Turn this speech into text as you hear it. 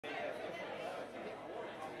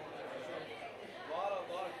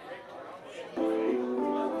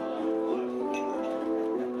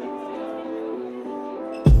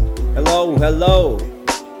Hello.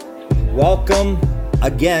 Welcome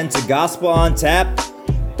again to Gospel on Tap,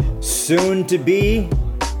 soon to be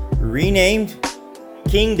renamed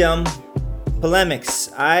Kingdom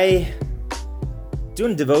Polemics. I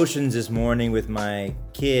doing devotions this morning with my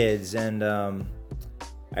kids, and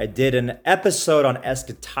I did an episode on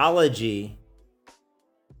eschatology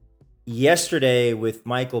yesterday with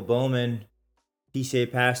Michael Bowman,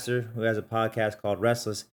 PCA pastor, who has a podcast called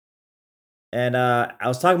Restless. And I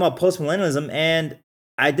was talking about postmillennialism, and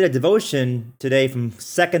I did a devotion today from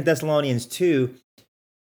 2 Thessalonians 2.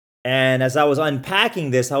 And as I was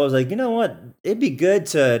unpacking this, I was like, you know what? It'd be good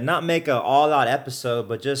to not make an all-out episode,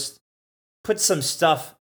 but just put some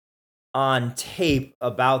stuff on tape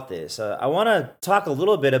about this. I want to talk a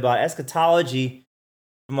little bit about eschatology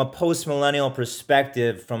from a postmillennial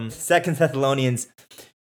perspective from 2 Thessalonians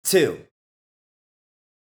 2.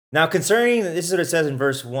 Now concerning, this is what it says in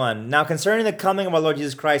verse 1. Now concerning the coming of our Lord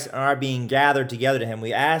Jesus Christ and our being gathered together to him,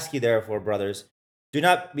 we ask you therefore, brothers,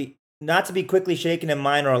 not to be quickly shaken in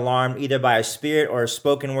mind or alarmed, either by a spirit or a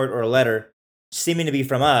spoken word or a letter, seeming to be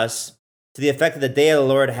from us, to the effect that the day of the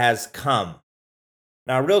Lord has come.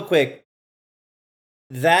 Now real quick,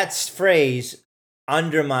 that phrase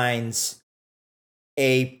undermines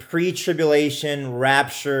a pre-tribulation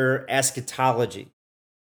rapture eschatology.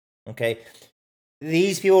 Okay?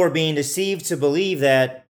 These people were being deceived to believe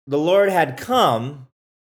that the Lord had come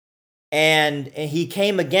and he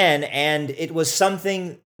came again, and it was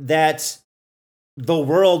something that the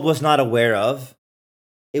world was not aware of.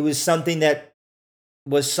 It was something that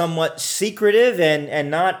was somewhat secretive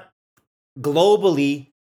and not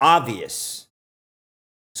globally obvious.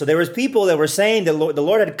 So there was people that were saying that the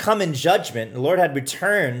Lord had come in judgment, the Lord had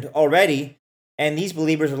returned already, and these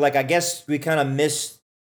believers were like, I guess we kind of missed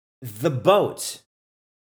the boat.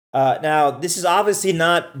 Now, this is obviously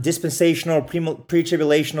not dispensational,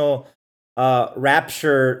 pre-tribulational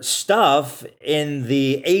rapture stuff in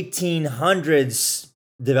the 1800s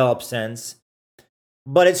developed sense,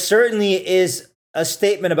 but it certainly is a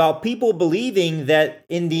statement about people believing that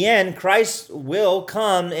in the end, Christ will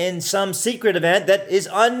come in some secret event that is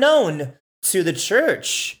unknown to the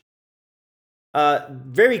church.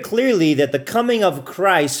 Very clearly that the coming of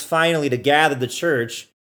Christ finally to gather the church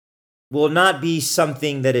will not be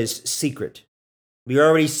something that is secret. We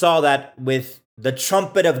already saw that with the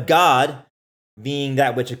trumpet of God being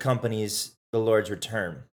that which accompanies the Lord's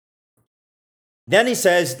return. Then he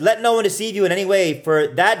says, let no one deceive you in any way, for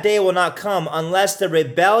that day will not come unless the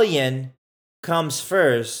rebellion comes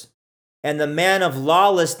first, and the man of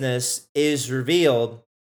lawlessness is revealed,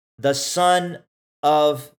 the son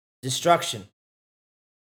of destruction,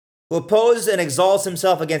 who opposes and exalts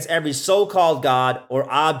himself against every so-called God or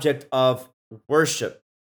object of worship.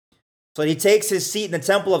 So he takes his seat in the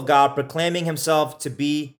temple of God, proclaiming himself to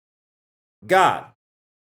be God.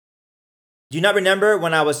 Do you not remember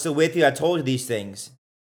when I was still with you, I told you these things?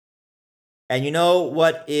 And you know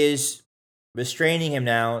what is restraining him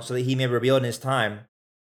now, so that he may reveal in his time.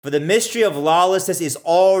 For the mystery of lawlessness is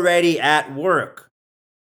already at work.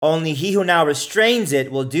 Only he who now restrains it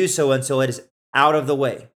will do so until it is out of the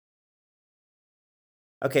way.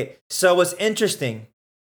 Okay, so what's interesting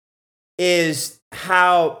is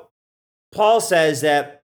how Paul says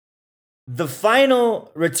that the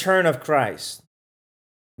final return of Christ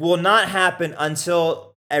will not happen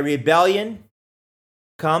until a rebellion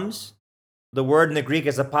comes. The word in the Greek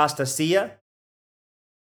is apostasia.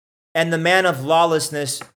 And the man of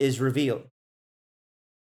lawlessness is revealed.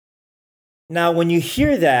 Now, when you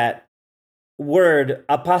hear that word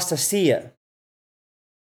apostasia,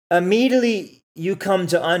 immediately you come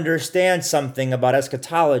to understand something about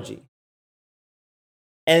eschatology.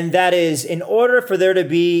 And that is, in order for there to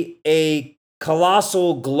be a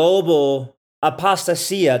colossal global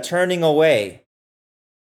apostasia, turning away,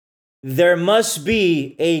 there must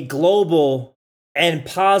be a global and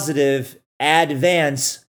positive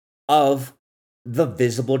advance of the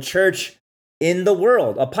visible church in the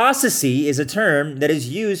world. Apostasy is a term that is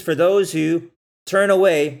used for those who turn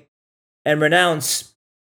away and renounce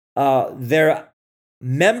their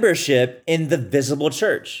membership in the visible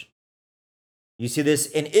church. You see this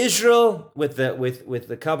in Israel with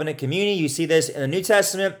the covenant community. You see this in the New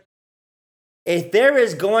Testament. If there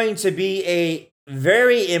is going to be a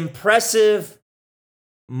very impressive,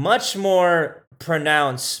 much more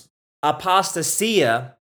pronounced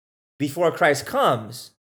apostasia before Christ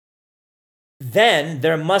comes, then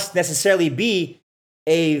there must necessarily be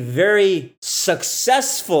a very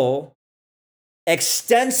successful,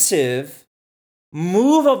 extensive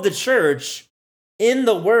move of the church in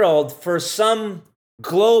the world for some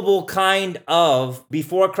global kind of,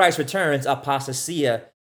 before Christ returns, apostasia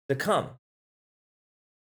to come.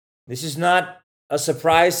 This is not a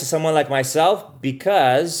surprise to someone like myself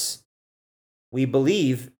because we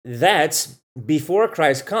believe that before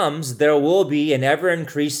Christ comes, there will be an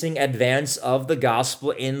ever-increasing advance of the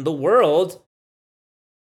gospel in the world,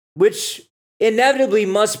 which inevitably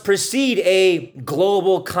must precede a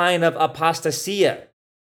global kind of apostasia,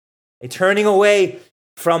 a turning away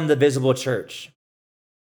from the visible church.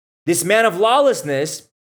 This man of lawlessness,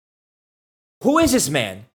 who is this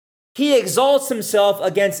man? He exalts himself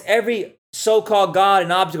against every so-called God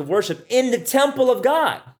and object of worship in the temple of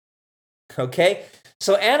God. Okay?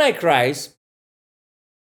 So Antichrist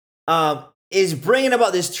is bringing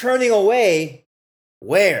about this turning away.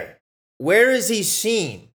 Where? Where is he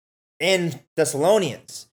seen? In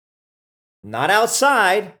Thessalonians. Not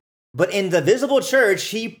outside, but in the visible church,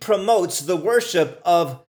 he promotes the worship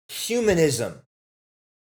of humanism.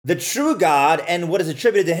 The true God and what is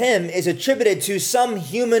attributed to him is attributed to some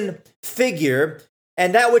human figure,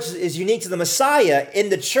 and that which is unique to the Messiah in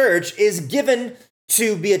the church is given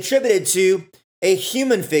to be attributed to a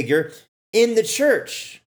human figure in the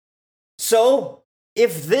church. So,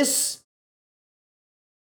 if this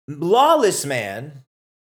lawless man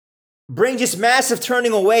brings this massive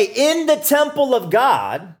turning away in the temple of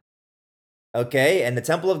God, okay, and the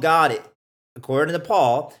temple of God, according to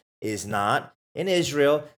Paul, is not in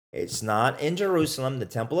Israel, it's not in Jerusalem. The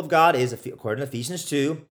temple of God is, according to Ephesians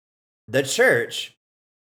 2, the church.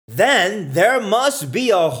 Then there must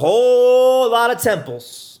be a whole lot of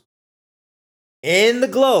temples in the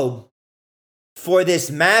globe for this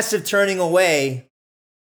massive turning away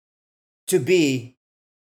to be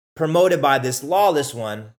promoted by this lawless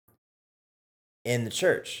one in the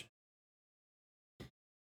church.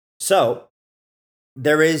 So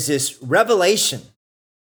there is this revelation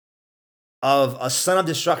of a son of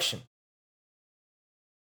destruction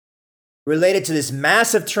related to this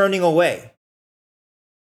massive turning away,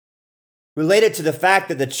 related to the fact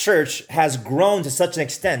that the church has grown to such an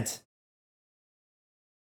extent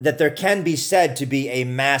that there can be said to be a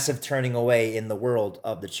massive turning away in the world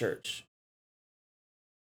of the church.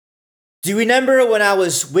 Do you remember when I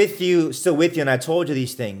was still with you, and I told you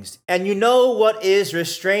these things? And you know what is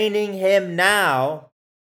restraining him now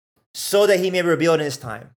so that he may be revealed in his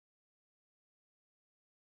time?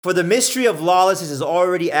 For the mystery of lawlessness is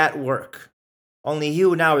already at work. Only he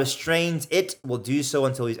who now restrains it will do so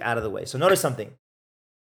until he's out of the way. So notice something.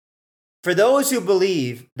 For those who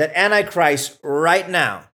believe that Antichrist right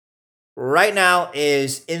now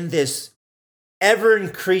is in this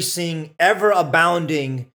ever-increasing,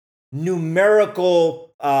 ever-abounding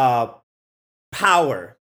numerical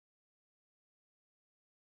power,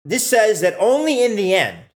 this says that only in the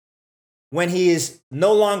end, when he is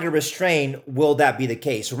no longer restrained, will that be the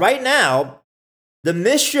case. Right now, the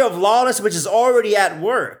mystery of lawlessness, which is already at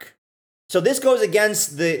work. So this goes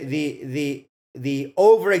against the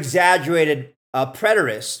over-exaggerated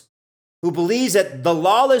preterist who believes that the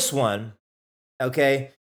lawless one,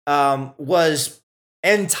 okay, was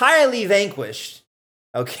entirely vanquished,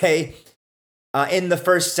 okay, in the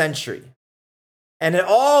first century. And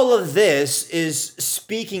all of this is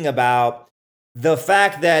speaking about the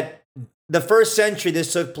fact that the first century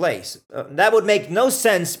this took place. That would make no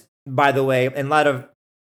sense, by the way, in light of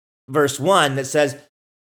verse 1 that says,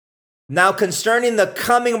 now concerning the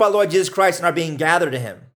coming of our Lord Jesus Christ and our being gathered to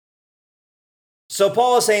him. So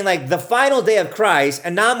Paul is saying like the final day of Christ,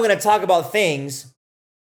 and now I'm going to talk about things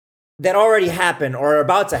that already happened or are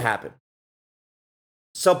about to happen.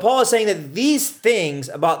 So Paul is saying that these things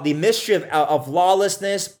about the mystery of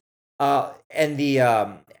lawlessness and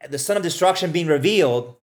the son of destruction being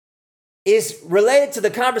revealed is related to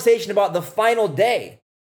the conversation about the final day.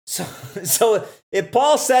 So if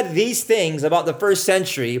Paul said these things about the first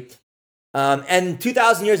century and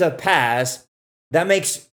 2,000 years have passed, that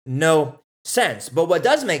makes no sense. But what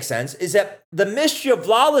does make sense is that the mystery of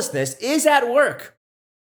lawlessness is at work.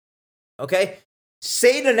 Okay?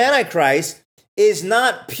 Satan and Antichrist is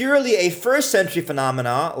not purely a first century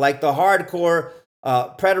phenomena like the hardcore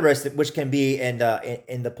preterist, which can be in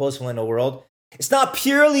the post-millennial world. It's not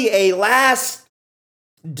purely a last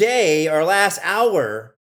day or last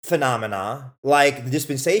hour phenomena like the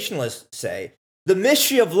dispensationalists say. The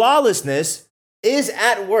mystery of lawlessness is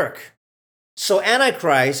at work. So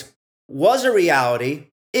Antichrist was a reality,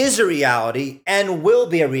 is a reality, and will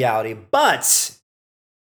be a reality. But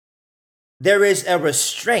there is a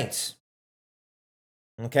restraint.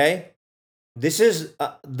 Okay? This is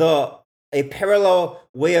a parallel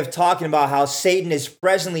way of talking about how Satan is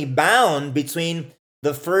presently bound between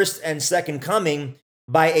the first and second coming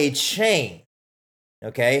by a chain.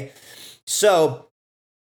 Okay? So,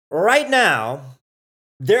 right now,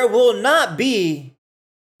 there will not be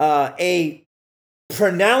a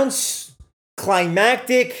pronounced,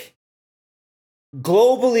 climactic,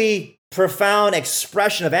 globally profound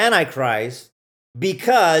expression of Antichrist,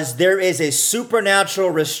 because there is a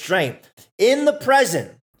supernatural restraint. In the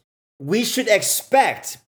present, we should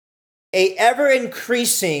expect a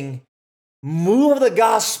ever-increasing move of the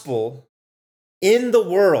gospel in the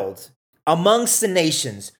world amongst the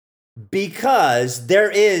nations, because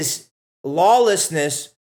there is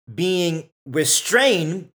lawlessness being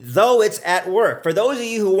restrained, though it's at work. For those of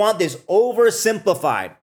you who want this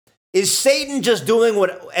oversimplified, is Satan just doing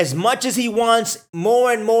what as much as he wants,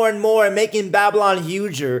 more and more and more, and making Babylon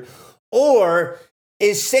huger? Or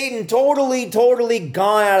is Satan totally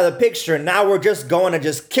gone out of the picture, and now we're just going to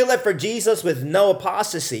just kill it for Jesus with no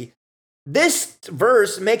apostasy? This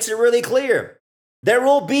verse makes it really clear. There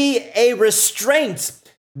will be a restraint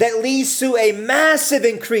that leads to a massive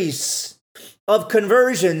increase of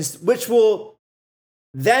conversions, which will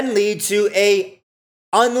then lead to a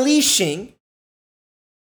unleashing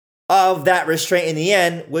of that restraint in the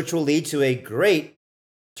end, which will lead to a great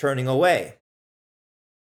turning away.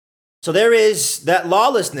 So there is that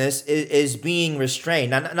lawlessness is being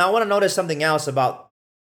restrained. Now I want to notice something else about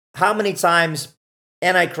how many times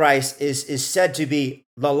Antichrist is said to be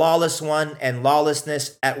the lawless one and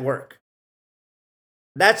lawlessness at work.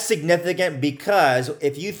 That's significant because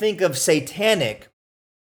if you think of satanic,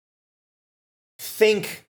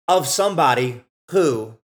 think of somebody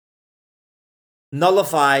who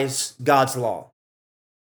nullifies God's law,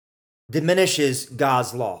 diminishes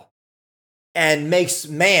God's law, and makes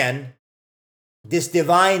man this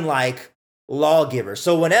divine-like lawgiver.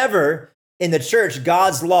 So whenever in the church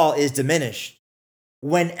God's law is diminished,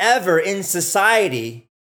 whenever in society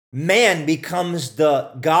man becomes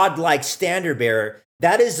the God-like standard bearer,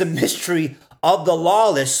 that is the mystery of the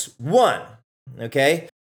lawless one, okay?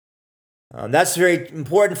 That's very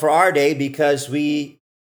important for our day because we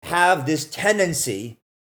have this tendency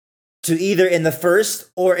to either in the first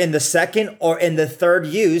or in the second or in the third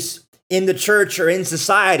use in the church or in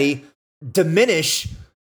society diminish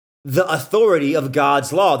the authority of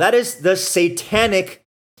God's law. That is the satanic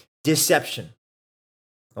deception.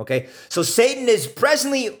 Okay, so Satan is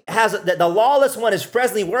presently the lawless one is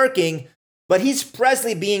presently working, but he's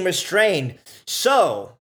presently being restrained.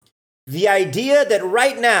 So the idea that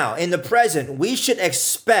right now in the present we should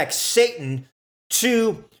expect Satan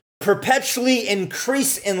to perpetually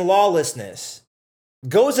increase in lawlessness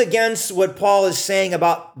goes against what Paul is saying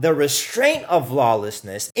about the restraint of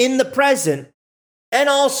lawlessness in the present, and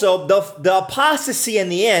also the apostasy in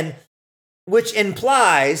the end, which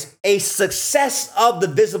implies a success of the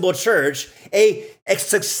visible church, a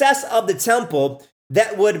success of the temple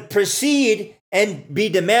that would precede and be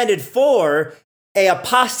demanded for a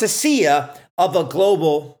apostasia of a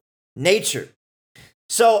global nature.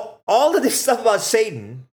 So all of this stuff about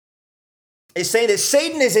Satan is saying that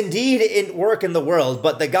Satan is indeed in work in the world,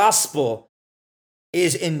 but the gospel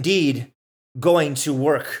is indeed going to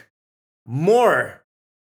work more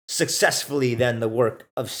successfully than the work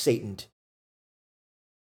of Satan.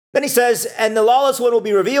 Then he says, and the lawless one will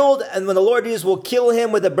be revealed, and when the Lord Jesus will kill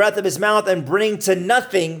him with the breath of his mouth and bring to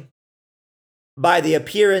nothing by the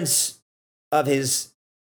appearance of his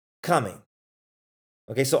coming.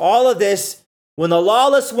 Okay, so all of this, when the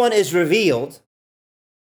lawless one is revealed,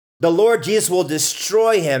 the Lord Jesus will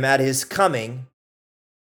destroy him at his coming.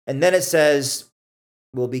 And then it says,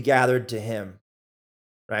 will be gathered to him,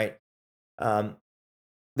 right?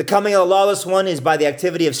 The coming of the lawless one is by the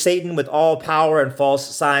activity of Satan with all power and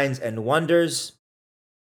false signs and wonders,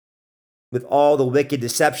 with all the wicked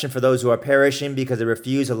deception for those who are perishing because they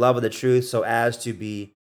refuse the love of the truth so as to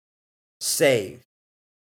be saved.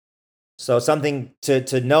 So something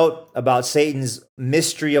to note about Satan's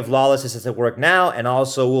mystery of lawlessness is at work now, and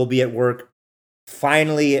also will be at work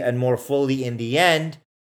finally and more fully in the end,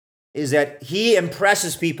 is that he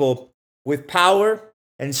impresses people with power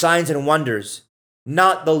and signs and wonders,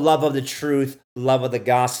 not the love of the truth, love of the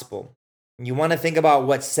gospel. You want to think about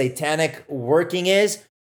what satanic working is?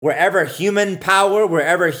 Wherever human power,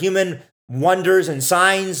 wherever human wonders and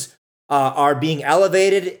signs are being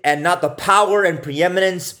elevated, and not the power and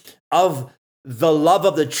preeminence of the love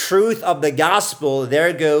of the truth of the gospel,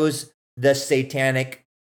 there goes the satanic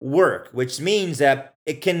work, which means that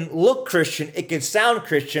it can look Christian, it can sound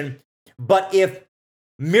Christian, but if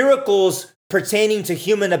miracles pertaining to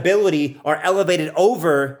human ability are elevated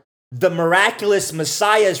over the miraculous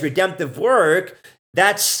Messiah's redemptive work,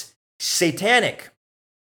 that's satanic.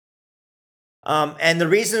 And the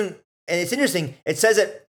reason, and it's interesting, it says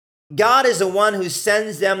that God is the one who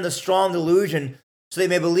sends them the strong delusion so they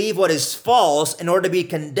may believe what is false in order to be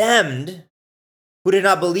condemned, who did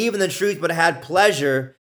not believe in the truth but had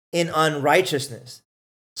pleasure in unrighteousness.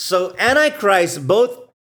 So Antichrist, both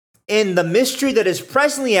in the mystery that is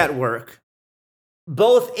presently at work,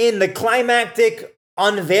 both in the climactic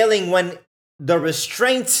unveiling when the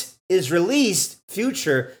restraint is released,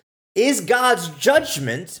 future, is God's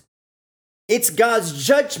judgment. It's God's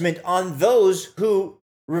judgment on those who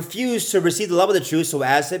refuse to receive the love of the truth so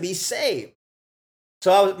as to be saved.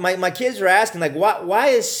 So my kids were asking, like, why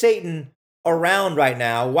is Satan around right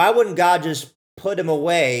now? Why wouldn't God just put him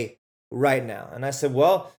away right now? And I said,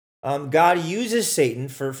 well, God uses Satan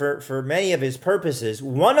for many of his purposes.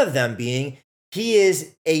 One of them being he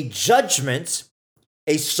is a judgment,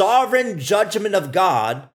 a sovereign judgment of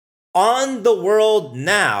God on the world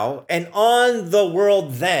now and on the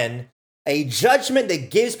world then, a judgment that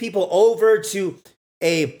gives people over to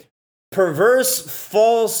a perverse,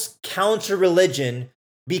 false counter-religion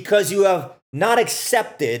because you have not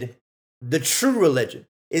accepted the true religion.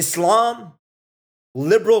 Islam,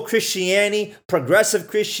 liberal Christianity, progressive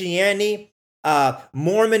Christianity,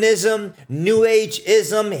 Mormonism, New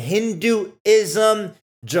Age-ism, Hinduism,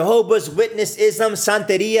 Jehovah's Witness-ism,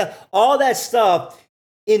 Santeria, all that stuff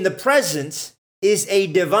in the present is a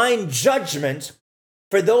divine judgment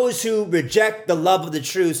for those who reject the love of the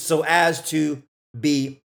truth so as to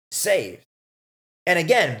be saved. And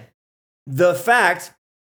again, the fact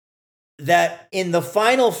that in the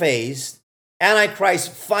final phase, Antichrist's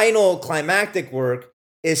final climactic work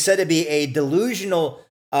is said to be a delusional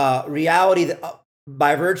reality that,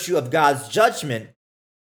 by virtue of God's judgment,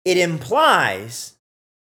 it implies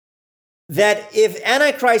that if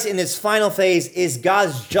Antichrist in its final phase is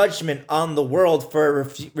God's judgment on the world for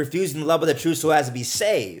refusing the love of the truth so as to be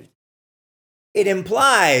saved, it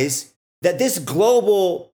implies that this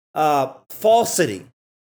global falsity,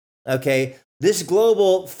 okay, this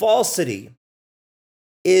global falsity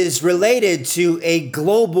is related to a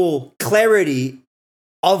global clarity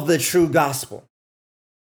of the true gospel.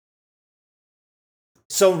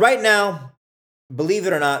 So right now, believe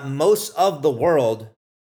it or not, most of the world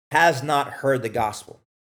has not heard the gospel.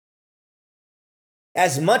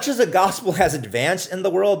 As much as the gospel has advanced in the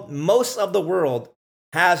world, most of the world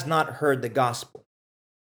has not heard the gospel,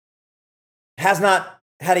 has not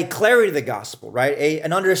had a clarity of the gospel, right?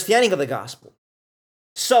 An understanding of the gospel.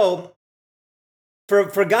 So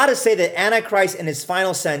for God to say that Antichrist in its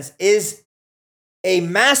final sense is a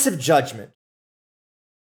massive judgment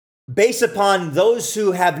based upon those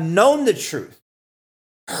who have known the truth,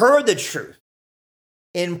 heard the truth,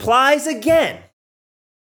 implies again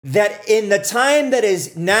that in the time that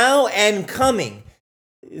is now and coming,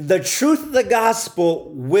 the truth of the gospel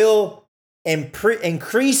will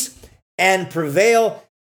increase and prevail,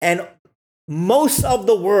 and most of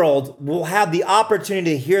the world will have the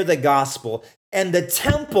opportunity to hear the gospel, and the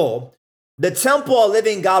temple of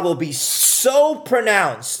living God will be so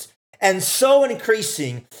pronounced and so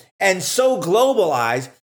increasing and so globalized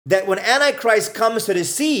that when Antichrist comes to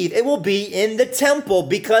deceive, it will be in the temple,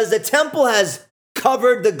 because the temple has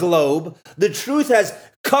covered the globe. The truth has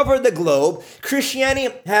covered the globe.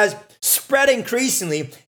 Christianity has spread increasingly,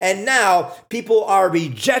 and now people are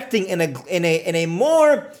rejecting in a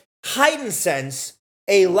more heightened sense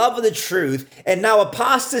a love of the truth, and now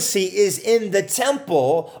apostasy is in the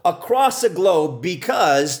temple across the globe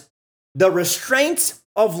because the restraints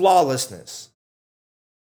of lawlessness,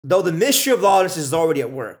 though the mystery of lawlessness is already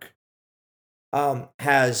at work,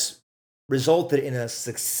 has resulted in a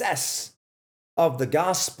success of the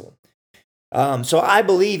gospel. So I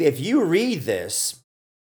believe if you read this,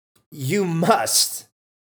 you must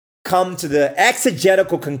come to the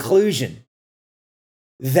exegetical conclusion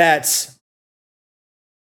that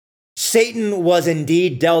Satan was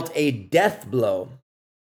indeed dealt a death blow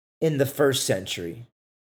in the first century.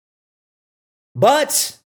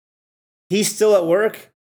 But he's still at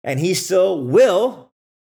work, and he still will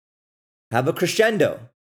have a crescendo.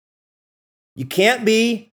 You can't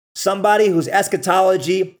be somebody whose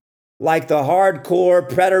eschatology, like the hardcore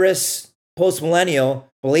preterist postmillennial,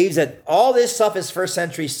 believes that all this stuff is first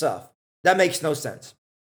century stuff. That makes no sense.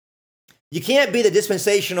 You can't be the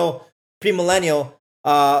dispensational premillennial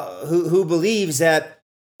who believes that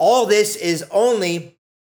all this is only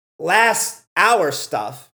last hour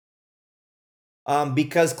stuff,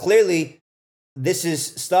 because clearly this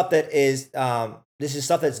is stuff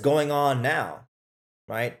that's going on now,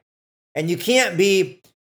 right? And you can't be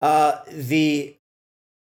the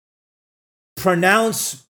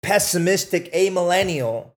pronounced pessimistic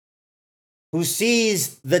amillennial who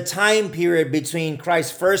sees the time period between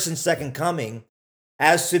Christ's first and second coming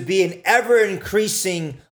as to be an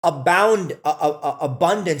ever-increasing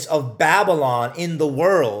abundance of Babylon in the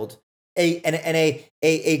world,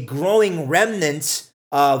 a growing remnant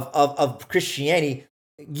of Christianity,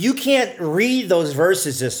 you can't read those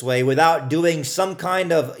verses this way without doing some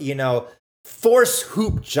kind of, force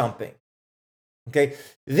hoop jumping. Okay.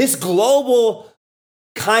 This global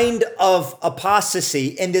kind of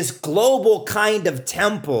apostasy and this global kind of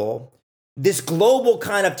temple, this global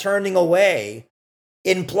kind of turning away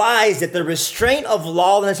implies that the restraint of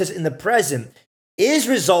lawlessness in the present is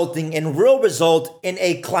resulting and will result in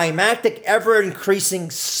a climactic, ever-increasing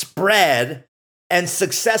spread and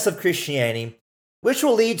success of Christianity, which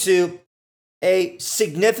will lead to a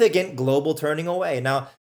significant global turning away. Now,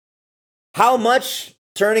 how much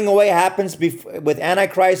turning away happens with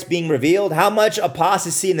Antichrist being revealed? How much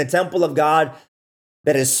apostasy in the temple of God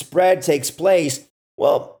that is spread takes place?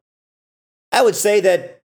 Well, I would say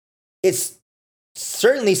that it's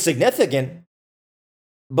certainly significant,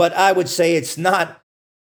 but I would say it's not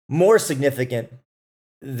more significant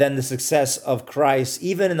than the success of Christ,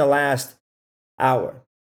 even in the last hour.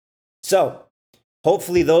 So,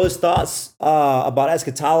 hopefully those thoughts about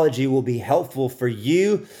eschatology will be helpful for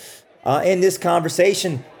you in this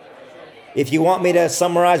conversation. If you want me to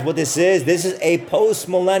summarize what this is a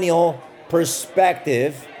post-millennial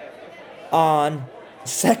perspective on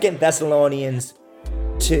 2 Thessalonians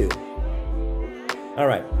 2. All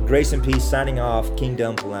right, grace and peace, signing off,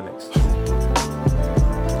 Kingdom Polemics.